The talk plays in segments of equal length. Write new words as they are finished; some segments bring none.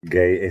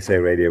Gay SA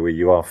Radio, where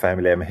you are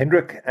family. I'm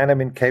Hendrik and I'm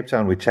in Cape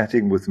Town. We're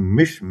chatting with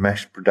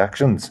Mishmash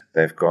Productions.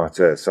 They've got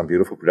some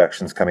beautiful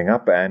productions coming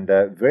up and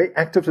a very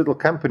active little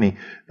company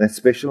that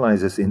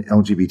specializes in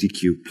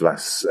LGBTQ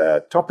plus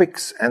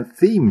topics and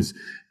themes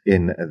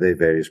in their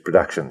various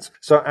productions.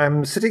 So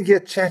I'm sitting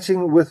here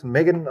chatting with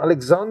Megan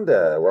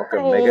Alexander.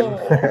 Welcome, Hi. Megan.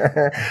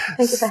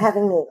 Thank you for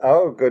having me.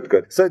 Oh,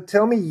 good. So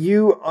tell me,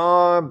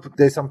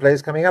 there's some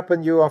plays coming up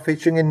and you are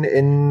featuring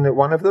in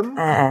one of them?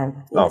 Yes.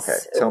 Okay,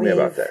 tell me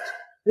about that.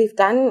 We've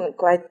done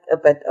quite a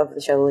bit of the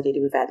show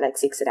already. We've had like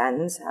 6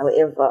 runs.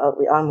 However,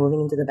 we are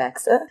moving into the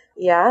Baxter.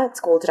 Yeah,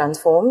 it's called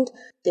Transformed.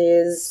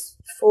 There's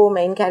 4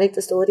 main character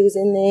stories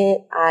in there.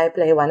 I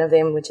play one of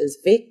them, which is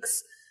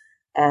Vix.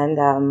 And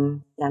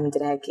I'm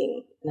drag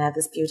king. And I have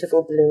this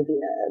beautiful blue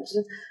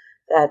beard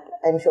that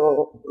I'm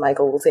sure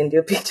Michael will send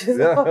you pictures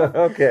of.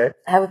 Okay.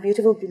 I have a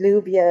beautiful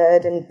blue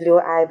beard and blue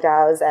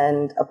eyebrows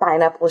and a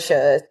pineapple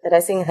shirt that I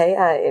sing Hey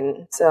I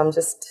in. So I'm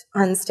just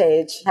on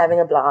stage having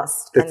a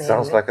blast. It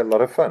sounds like a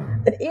lot of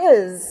fun. It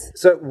is.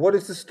 So what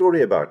is the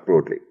story about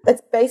broadly?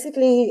 It's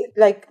basically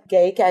like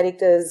gay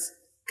characters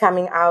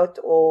coming out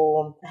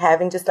or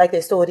having just like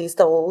their stories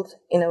told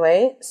in a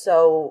way.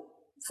 So,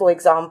 for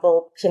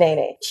example,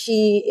 Shinene.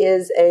 She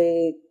is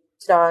a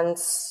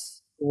trans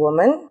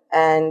woman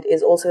and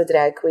is also a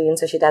drag queen,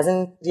 so she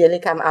doesn't really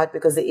come out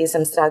because there is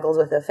some struggles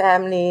with her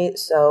family.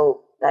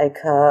 So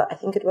like I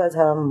think it was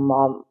her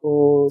mom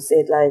who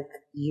said like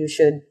you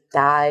should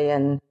die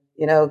and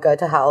go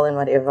to hell and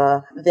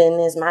whatever. Then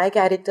there's my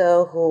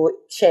character who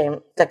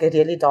like a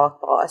really dark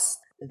past.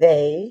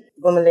 They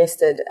were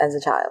molested as a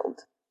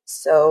child.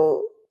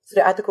 So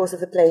throughout the course of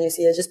the play you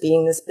see her just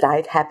being this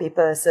bright happy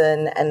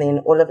person, and then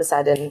all of a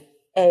sudden,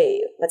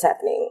 hey, what's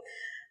happening?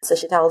 So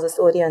she tells a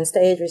story on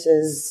stage which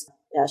is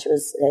she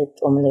was raped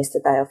or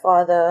molested by her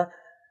father,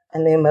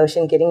 and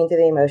getting into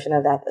the emotion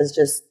of that is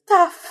just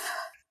tough.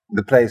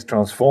 The play is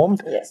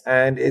Transformed, yes,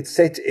 and it's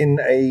set in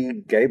a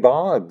gay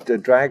bar, a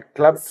drag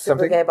club,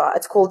 something? Gay bar.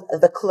 It's called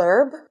The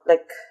Club.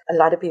 Like, a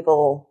lot of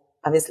people,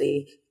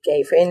 obviously,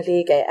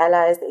 gay-friendly, gay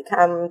allies, they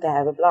come, they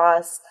have a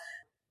blast.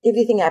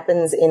 Everything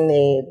happens in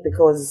there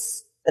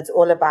because it's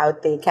all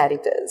about their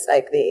characters,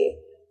 like their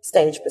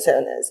stage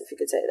personas, if you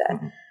could say that.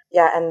 Mm-hmm.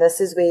 Yeah, and this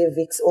is where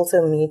Vix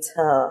also meets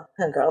her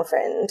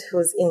girlfriend,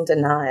 who's in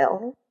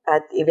denial,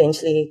 but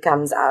eventually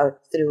comes out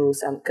through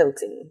some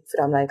coaxing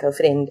from like her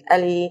friend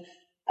Ali,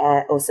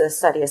 her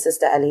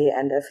sister Ali,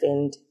 and her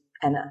friend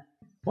Anna.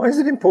 Why is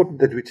it important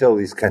that we tell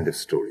these kind of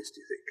stories,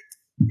 do you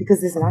think?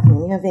 Because there's not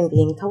many of them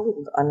being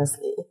told,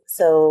 honestly.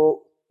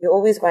 So you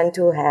always want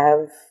to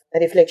have a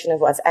reflection of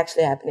what's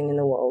actually happening in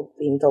the world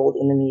being told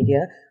in the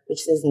media, which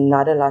there's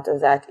not a lot of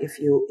that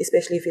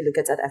especially if you look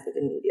at South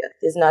African media.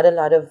 There's not a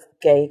lot of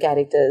gay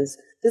characters.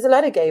 There's a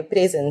lot of gay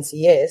presence,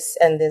 yes,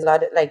 and there's a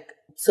lot of like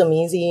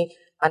Somizi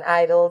on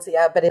Idols,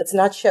 yeah, but it's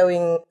not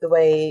showing the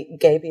way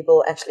gay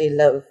people actually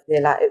live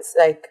their lives.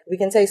 Like, we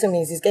can say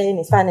Somizi's gay and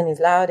he's fun and he's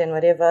loud and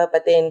whatever,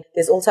 but then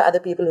there's also other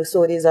people whose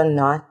stories are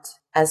not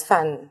as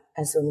fun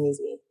as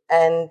Somizi.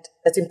 And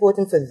it's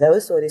important for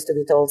those stories to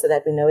be told so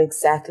that we know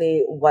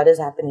exactly what is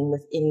happening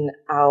within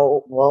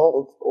our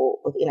world or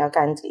within our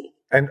country.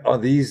 And are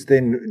these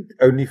then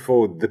only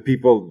for the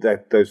people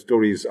that those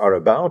stories are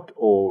about,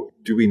 or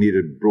do we need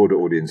a broader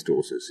audience to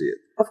also see it?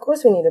 Of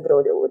course we need a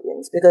broader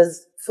audience,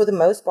 because for the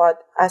most part,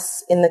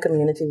 us in the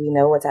community, we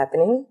know what's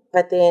happening.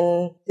 But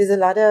then there's a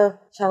lot of,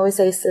 shall we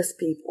say, cis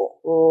people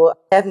who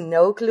have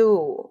no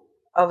clue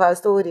of our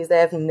stories. They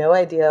have no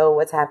idea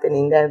what's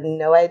happening. They have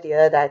no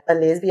idea that a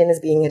lesbian is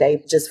being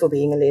raped just for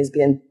being a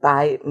lesbian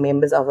by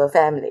members of her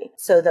family.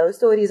 So those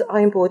stories are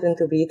important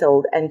to be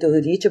told and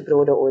to reach a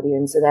broader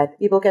audience so that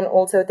people can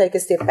also take a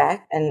step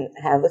back and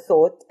have a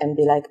thought and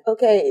be like,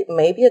 okay,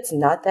 maybe it's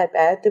not that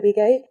bad to be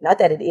gay. Not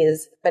that it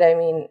is, but I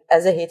mean,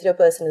 as a hetero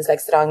person who's like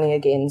strongly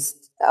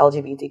against the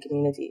LGBT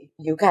community,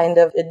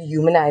 it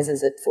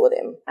humanizes it for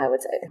them, I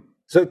would say.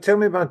 So tell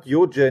me about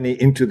your journey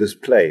into this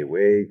play,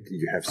 where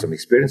you have some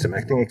experience, some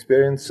acting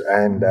experience,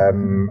 and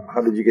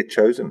how did you get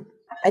chosen?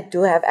 I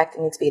do have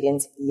acting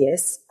experience,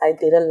 yes. I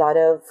did a lot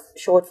of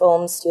short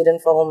films,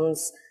 student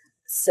films,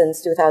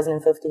 since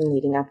 2015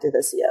 leading up to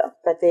this year.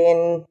 But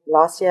then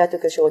last year I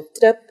took a short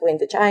trip, went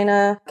to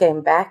China,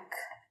 came back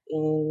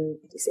in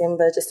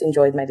December, just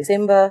enjoyed my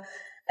December.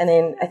 And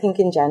then I think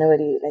in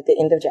January, like the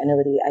end of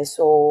January, I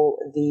saw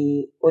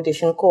the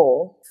audition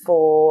call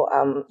for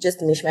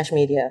just Mishmash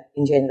Media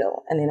in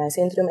general. And then I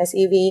sent through my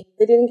CV.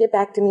 They didn't get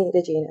back to me,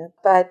 Regina.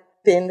 But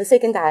then the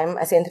second time,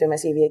 I sent through my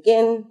CV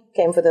again,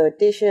 came for the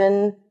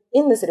audition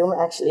in this room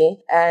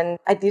actually. And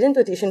I didn't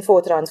audition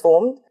for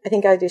Transformed. I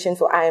think I auditioned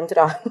for I Am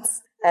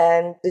Trans.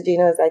 And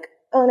Regina was like,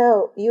 oh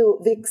no,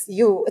 Vix,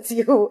 it's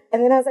you.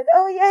 And then I was like,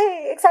 oh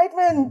yay,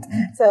 excitement.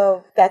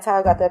 So that's how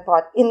I got that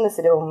part in this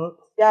room.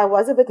 Yeah, I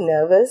was a bit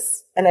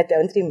nervous and I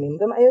don't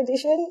remember my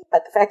audition,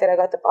 but the fact that I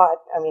got the part,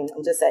 I mean,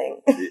 I'm just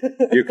saying.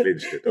 You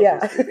clinched it,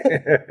 obviously.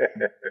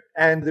 Yeah.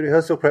 And the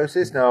rehearsal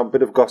process, now a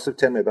bit of gossip,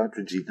 tell me about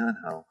Regina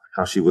and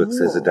how she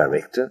works as a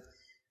director.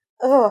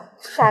 Oh,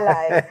 shall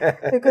I?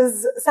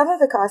 Because some of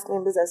the cast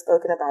members have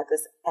spoken about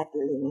this at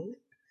length.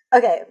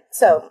 Okay,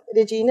 so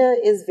Regina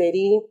is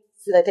very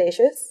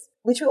flirtatious,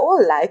 which we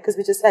all like because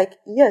we're just like,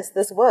 yes,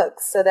 this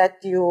works. So that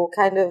you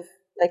kind of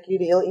like you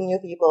reel in your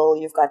people,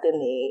 you've got them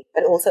there,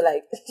 but also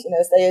like,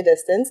 stay your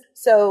distance.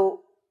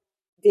 So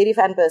very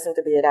fun person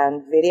to be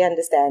around, very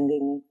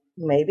understanding,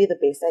 maybe the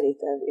best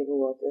director I've ever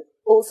worked with.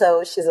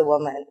 Also, she's a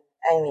woman.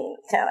 I mean,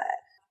 come on.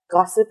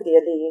 Gossip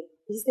really,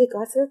 is there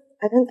gossip?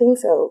 I don't think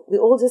so. We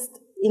all just,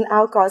 in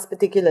our cast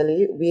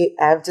particularly, we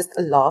have just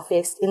a laugh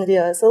fest in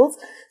rehearsals.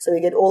 So we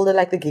get all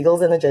the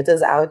giggles and the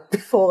jitters out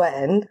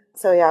beforehand.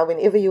 So yeah,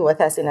 whenever you're with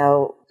us in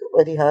our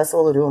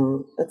rehearsal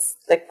room, it's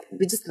like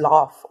we just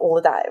laugh all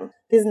the time.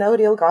 There's no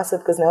real gossip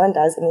because no one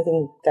does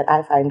anything that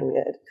I find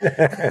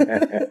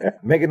weird.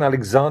 Megan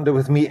Alexander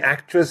with me,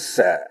 actress,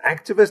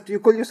 activist. Do you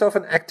call yourself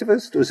an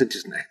activist or is it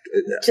just an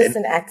actress? Just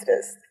an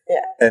actress.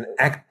 Yeah. An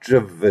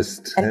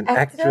activist. An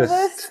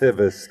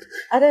actress-tivist.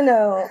 I don't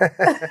know.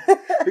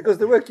 Because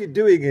the work you're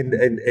doing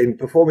in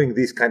performing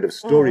these kind of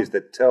stories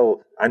that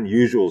tell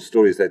unusual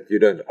stories that you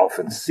don't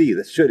often see,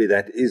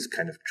 that is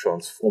kind of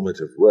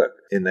transformative work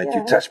in that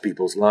you touch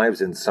people's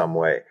lives in some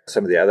way.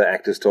 Some of the other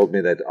actors told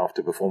me that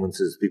after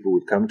performances, people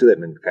would come to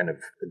them and kind of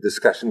a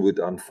discussion would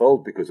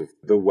unfold because of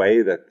the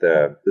way that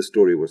the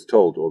story was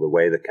told or the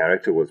way the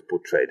character was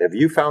portrayed. Have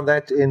you found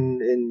that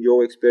in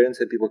your experience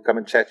that people come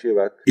and chat to you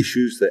about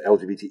issues, the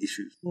LGBT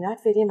issues?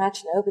 Not very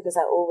much, no, because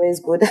I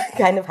always would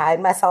kind of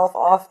hide myself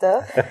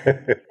after.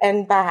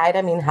 And by hide,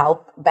 I mean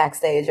help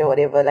backstage or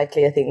whatever,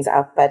 clear things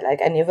up. But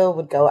I never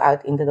would go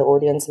out into the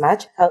audience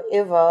much.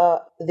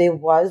 However, there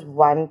was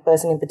one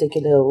person in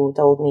particular who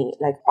told me,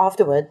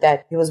 afterward,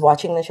 that he was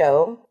watching the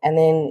show and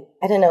then,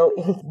 I don't know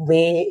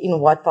in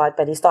what part,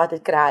 but he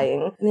started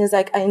crying. And he was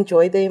like, I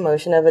enjoyed the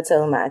emotion of it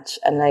so much.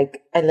 And I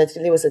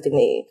literally was sitting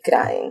there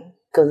crying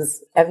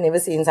because I've never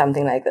seen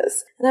something like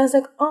this. And I was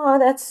like, oh,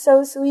 that's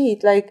so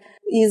sweet.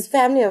 He's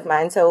family of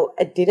mine, so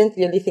I didn't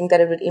really think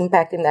that it would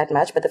impact him that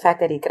much. But the fact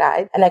that he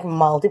cried and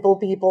multiple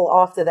people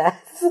after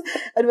that,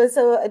 it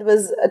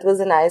was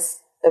a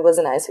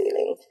nice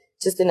feeling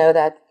just to know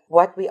that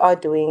what we are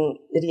doing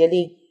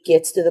really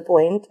gets to the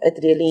point. It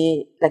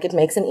really it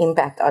makes an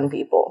impact on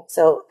people.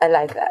 So I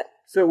like that.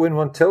 So when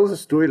one tells a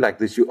story like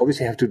this, you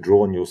obviously have to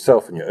draw on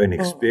yourself and your own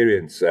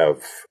experience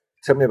of.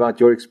 Tell me about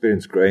your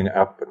experience growing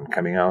up and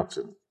coming out.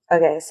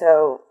 Okay,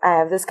 so I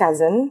have this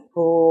cousin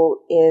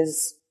who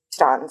is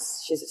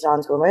trans. She's a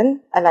trans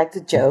woman. I like to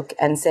joke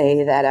and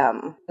say that,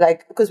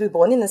 because we're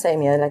born in the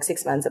same year,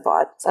 6 months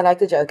apart. So I like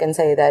to joke and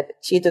say that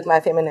she took my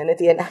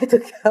femininity and I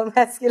took her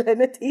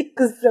masculinity.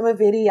 Because from a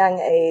very young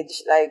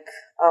age, I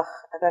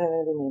can't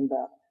even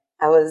remember.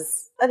 I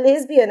was a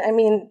lesbian. I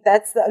mean,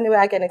 that's the only way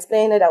I can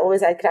explain it. I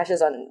always had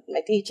crushes on my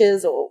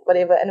teachers or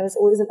whatever, and it was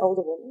always an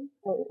older woman.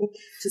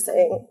 Just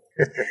saying.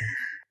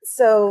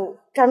 So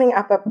coming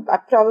up, I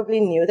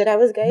probably knew that I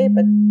was gay,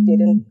 but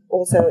didn't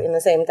also in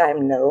the same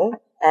time know.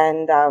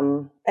 And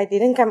I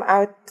didn't come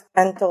out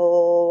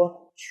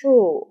until,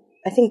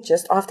 I think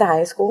just after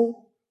high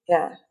school.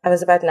 Yeah, I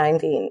was about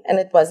 19, and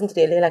it wasn't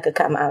really a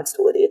come out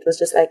story. It was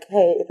just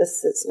hey,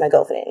 this is my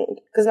girlfriend.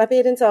 Because my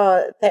parents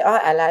are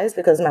allies,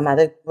 because my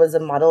mother was a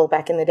model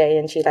back in the day,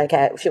 and she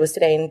she was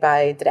trained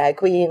by drag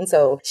queen,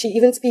 so she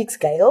even speaks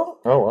Gael,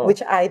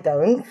 which I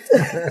don't.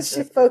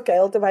 She spoke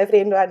Gael to my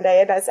friend one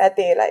day, and I sat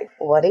there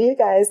what are you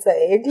guys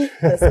saying?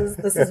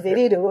 This is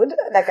very rude.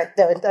 I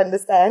don't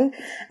understand.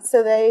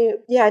 So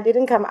I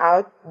didn't come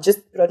out.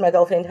 Just brought my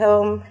girlfriend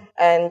home.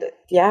 And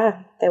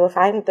yeah, they were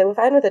fine. They were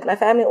fine with it. My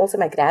family, also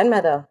my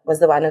grandmother, was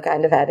the one who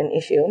kind of had an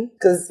issue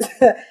because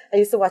I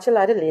used to watch a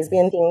lot of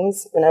lesbian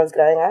things when I was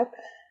growing up,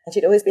 and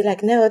she'd always be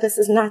like, "No, this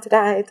is not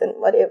right," and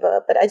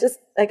whatever. But I just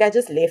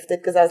left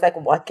it because I was like,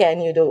 "What can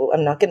you do?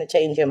 I'm not going to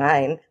change your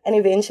mind." And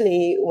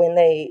eventually,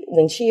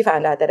 when she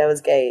found out that I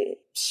was gay,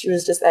 she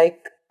was just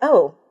like,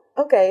 "Oh,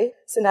 okay."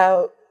 So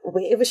now,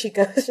 wherever she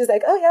goes, she's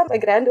like, "Oh yeah, my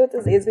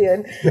granddaughter's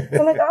lesbian." So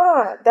I'm like,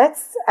 "Oh,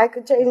 I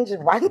could change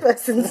one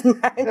person's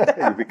mind."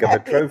 You become a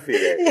trophy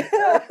there.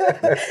 Yeah.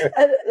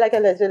 I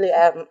literally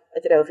am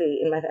a trophy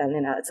in my family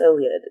now. It's so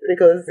weird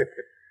because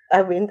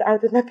I went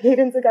out with my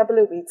parents a couple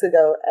of weeks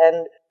ago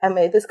and I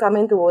made this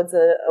comment towards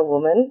a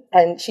woman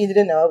and she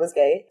didn't know I was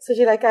gay. So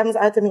she comes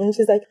out to me and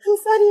she's like, "I'm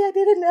sorry, I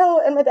didn't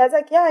know." And my dad's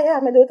like, yeah,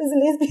 my daughter's a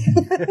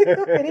lesbian.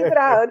 I'm very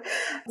proud.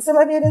 So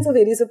my parents are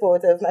very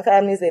supportive. My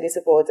family is very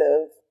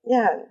supportive.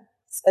 Yeah,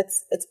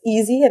 it's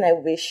easy, and I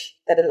wish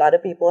that a lot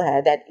of people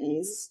had that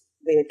ease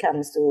when it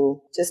comes to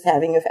just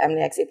having your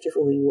family accept you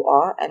for who you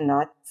are and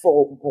not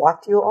for what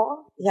you are.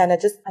 Yeah, and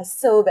I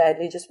so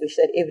badly just wish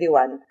that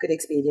everyone could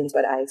experience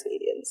what I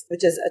experienced,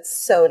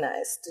 it's so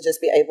nice to just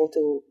be able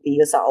to be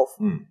yourself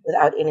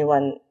without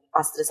anyone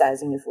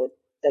ostracizing you for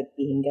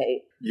being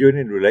gay. You're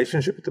in a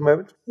relationship at the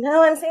moment?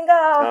 No, I'm single.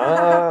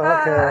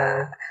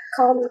 Okay.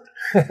 Call me.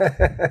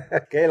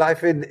 Gay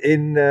life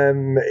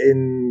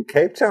in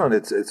Cape Town.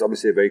 It's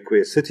obviously a very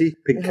queer city,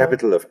 pink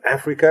capital of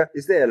Africa.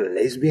 Is there a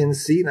lesbian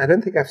scene? I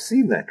don't think I've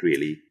seen that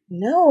really.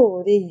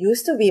 No, there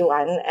used to be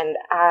one, and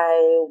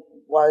I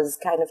was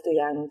kind of too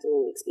young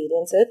to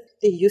experience it.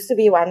 There used to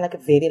be one like a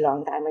very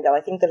long time ago.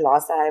 I think the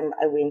last time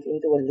I went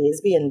into a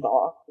lesbian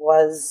bar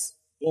was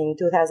in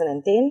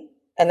 2010.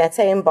 And that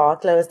same bar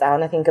closed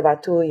down, I think,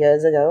 about 2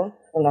 years ago,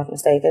 if I'm not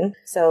mistaken.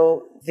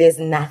 So there's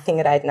nothing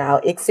right now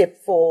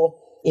except for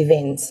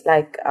events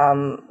like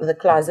The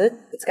Closet.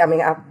 It's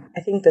coming up,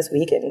 I think, this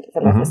weekend, if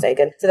I'm not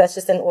mistaken. So that's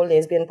just an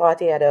all-lesbian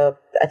party I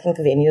think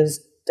the venues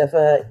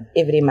differ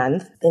every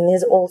month. Then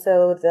there's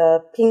also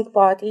the Pink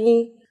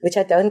Party, which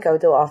I don't go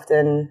to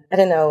often. I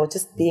don't know,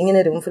 just being in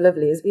a room full of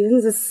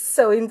lesbians is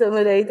so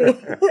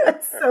intimidating.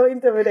 It's so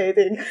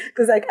intimidating.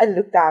 Because like I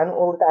look down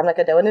all the time, like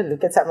I don't want to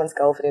look at someone's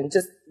girlfriend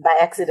just by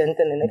accident,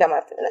 and then they come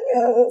up to me like,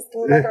 oh,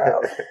 still my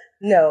girl.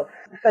 No.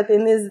 But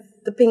then there's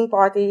the Pink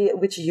Party,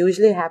 which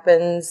usually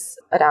happens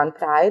around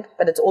Pride,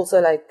 but it's also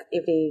like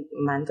every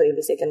month or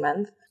every second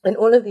month. And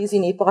all of these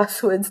you need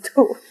passwords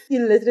too.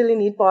 You literally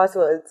need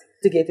passwords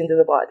to get into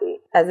the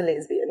party as a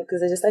lesbian, because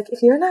they're just like,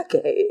 if you're not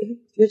gay,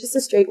 you're just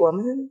a straight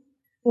woman.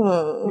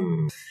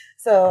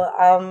 So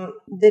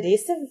the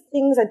rest of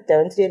things I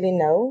don't really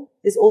know.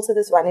 There's also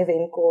this one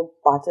event called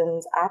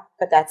Bottoms Up,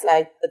 but that's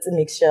like, it's a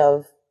mixture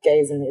of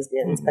gays and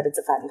lesbians, but it's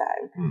a fun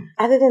time.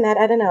 Other than that,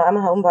 I don't know. I'm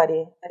a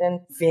homebody. I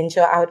don't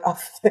venture out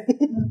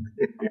often.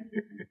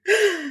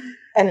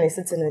 Unless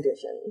it's an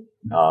audition.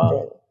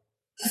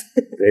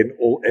 Then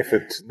all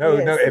effort. No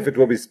effort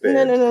will be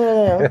spared.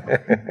 No.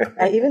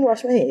 I even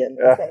wash my hair.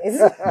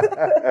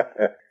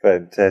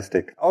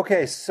 Fantastic.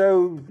 Okay,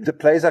 so the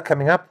plays are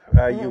coming up.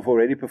 You've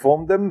already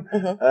performed them.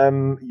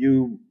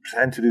 You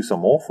plan to do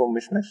some more for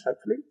Mishmash,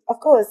 hopefully? Of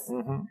course.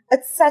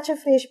 It's such a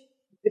fresh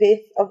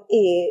breath of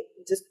air,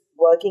 just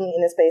working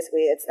in a space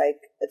where it's like,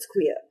 it's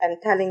queer and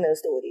telling those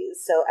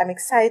stories. So I'm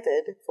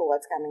excited for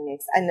what's coming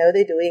next. I know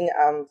they're doing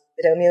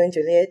Romeo and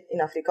Juliet in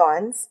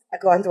Afrikaans. I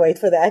can't wait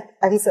for that.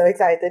 I'm so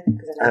excited.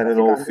 And an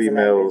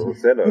all-female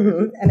Othello.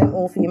 And an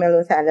all-female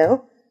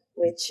Othello,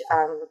 which,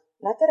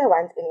 not that I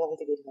want anyone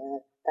to get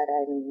hurt, but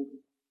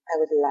I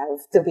would love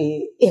to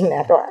be in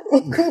that one.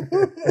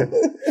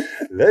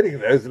 Learning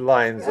those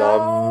lines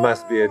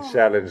must be a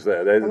challenge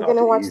there. I'm going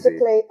to watch the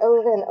play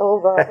over and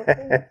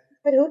over.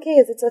 But who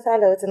cares? It's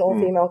Othello. It's an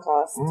all-female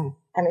cast.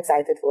 I'm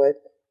excited for it.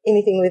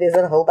 Anything where there's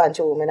a whole bunch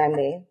of women, I'm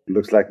there.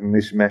 Looks like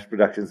Mishmash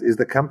Productions is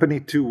the company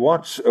to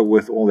watch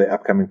with all their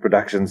upcoming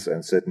productions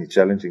and certainly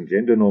challenging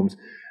gender norms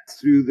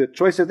through the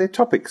choice of their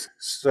topics.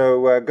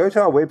 So go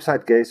to our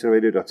website,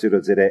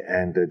 gaysaradio.co.za,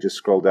 and just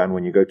scroll down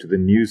when you go to the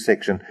news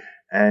section,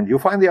 and you'll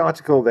find the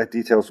article that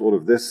details all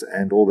of this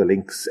and all the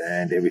links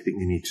and everything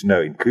you need to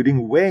know,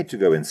 including where to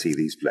go and see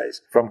these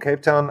plays. From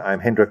Cape Town,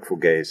 I'm Hendrik for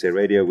Gay SA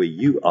Radio, where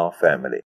you are family.